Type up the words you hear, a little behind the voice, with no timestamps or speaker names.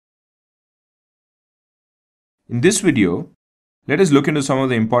In this video, let us look into some of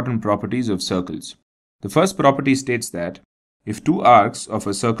the important properties of circles. The first property states that if two arcs of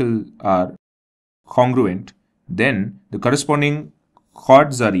a circle are congruent, then the corresponding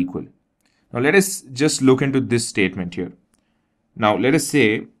chords are equal. Now let us just look into this statement here. Now let us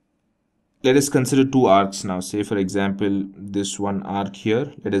consider two arcs now. Say for example, this one arc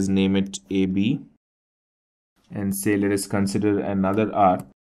here, let us name it AB. And say let us consider another arc,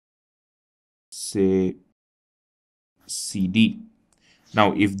 say CD.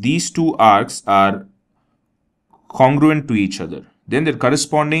 Now if these two arcs are congruent to each other, then their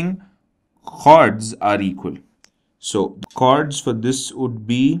corresponding chords are equal. So the chords for this would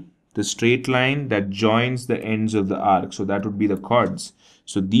be the straight line that joins the ends of the arc. So that would be the chords.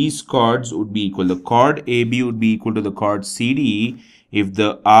 So these chords would be equal. The chord AB would be equal to the chord CD if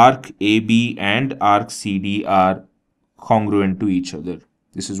the arc AB and arc CD are congruent to each other.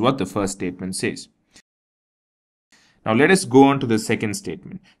 This is what the first statement says. Now let us go on to the second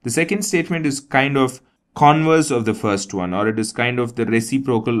statement. The second statement is kind of converse of the first one, or it is kind of the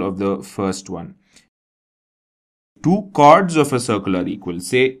reciprocal of the first one. Two chords of a circle are equal.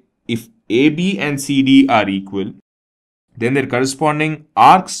 Say if AB and CD are equal, then their corresponding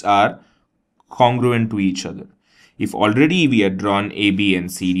arcs are congruent to each other. If already we had drawn AB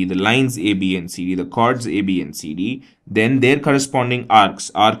and CD, the lines AB and CD, the chords AB and CD, then their corresponding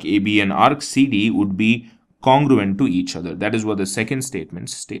arcs, arc AB and arc CD, would be congruent to each other. That is what the second statement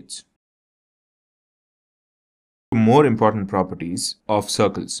states. More important properties of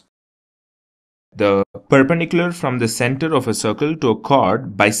circles. The perpendicular from the center of a circle to a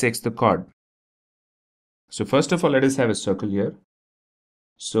chord bisects the chord. So first of all, let us have a circle here.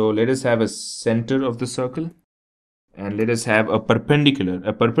 So let us have a center of the circle, and let us have a perpendicular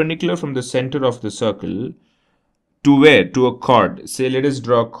from the center of the circle to where? To a chord. Say let us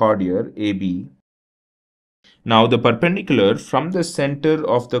draw a chord here, AB. Now the perpendicular from the center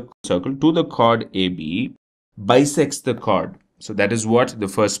of the circle to the chord AB bisects the chord. So that is what the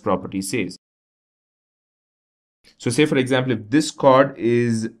first property says. So say for example, if this chord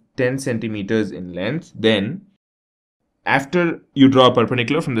is 10 centimeters in length, then after you draw a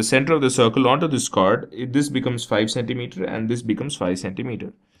perpendicular from the center of the circle onto this chord, this becomes 5 centimeter and this becomes 5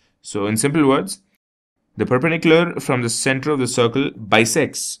 centimeter. So in simple words, the perpendicular from the center of the circle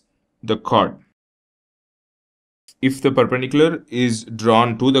bisects the chord. If the perpendicular is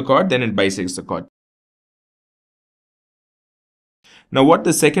drawn to the chord, then it bisects the chord. Now what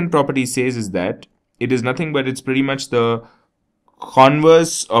the second property says is that it is nothing but it's pretty much the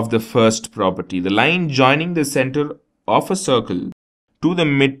converse of the first property. The line joining the center of a circle to the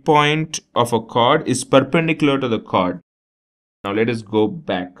midpoint of a chord is perpendicular to the chord. Now let us go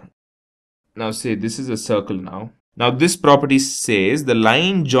back. Now say this is a circle now. Now this property says the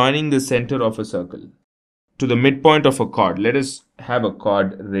line joining the center of a circle to the midpoint of a chord. Let us have a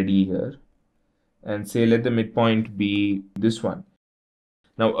chord ready here and say let the midpoint be this one.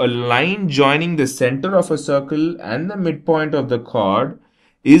 Now a line joining the center of a circle and the midpoint of the chord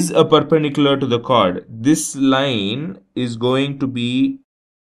is a perpendicular to the chord. This line is going to be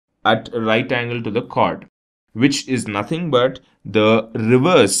at a right angle to the chord, which is nothing but the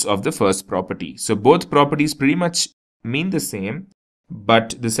reverse of the first property. So both properties pretty much mean the same,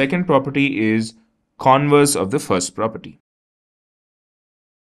 but the second property is converse of the first property.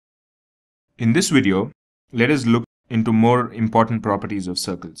 In this video, let us look into more important properties of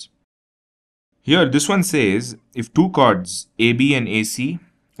circles. Here, this one says if two chords AB and AC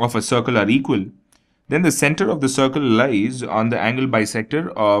of a circle are equal, then the center of the circle lies on the angle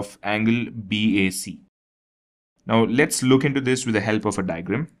bisector of angle BAC. Now, let's look into this with the help of a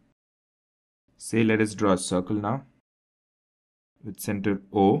diagram. Say, let us draw a circle now with center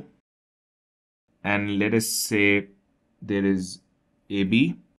O. And let us say there is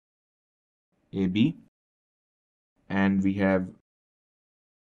AB, AB, and we have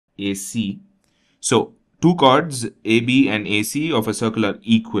AC. So two chords AB and AC of a circle are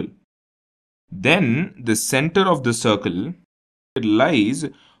equal. Then the center of the circle lies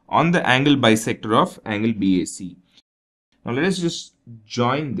on the angle bisector of angle BAC. Now let us just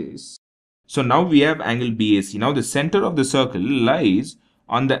join this. So now we have angle BAC. Now the center of the circle lies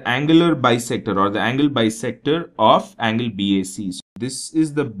on the angular bisector or the angle bisector of angle BAC. So this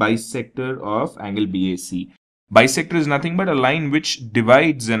is the bisector of angle BAC. Bisector is nothing but a line which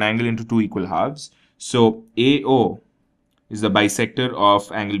divides an angle into two equal halves. So AO is the bisector of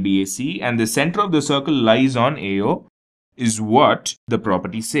angle BAC, and the center of the circle lies on AO is what the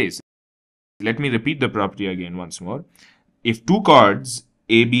property says. Let me repeat the property again once more. If two chords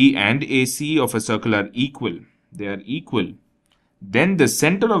AB and AC of a circle are equal, they are equal, then the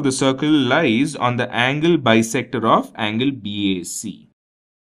center of the circle lies on the angle bisector of angle BAC.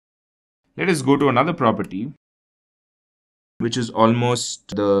 Let us go to another property, which is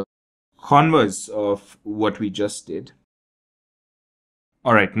almost the converse of what we just did.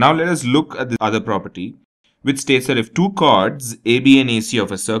 Alright, now let us look at the other property, which states that if two chords AB and AC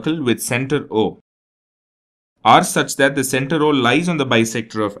of a circle with center O are such that the center O lies on the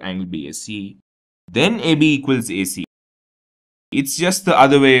bisector of angle BAC, then AB equals AC. It's just the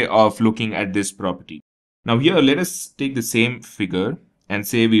other way of looking at this property. Now here, let us take the same figure and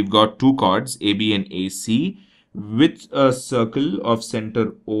say we've got two chords AB and AC with a circle of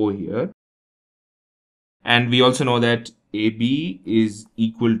center O here. And we also know that AB is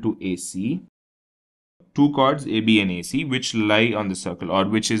equal to AC. Two chords AB and AC which lie on the circle, or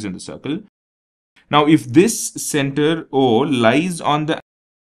which is in the circle. Now if this center O lies on the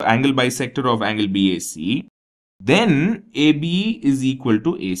angle bisector of angle BAC, then AB is equal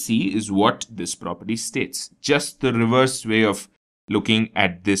to AC is what this property states. Just the reverse way of looking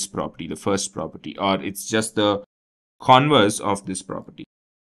at this property, the first property, or it's just the converse of this property.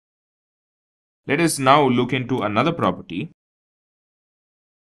 Let us now look into another property.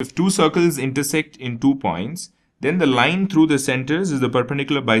 If two circles intersect in 2 points, then the line through the centers is the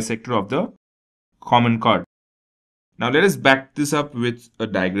perpendicular bisector of the common chord. Now let us back this up with a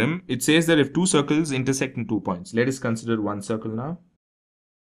diagram. It says that if two circles intersect in 2 points, let us consider one circle now.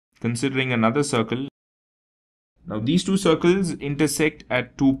 Considering another circle. Now these two circles intersect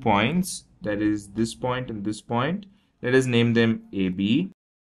at 2 points, that is this point and this point. Let us name them AB.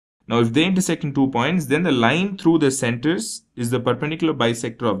 Now if they intersect in 2 points, then the line through the centers is the perpendicular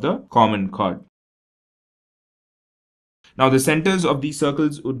bisector of the common chord. Now the centers of these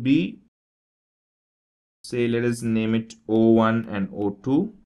circles would be, say, let us name it O1 and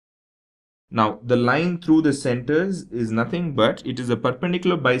O2. Now the line through the centers is nothing but it is a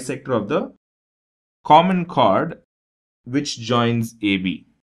perpendicular bisector of the common chord which joins AB.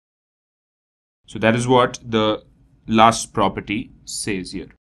 So that is what the last property says here.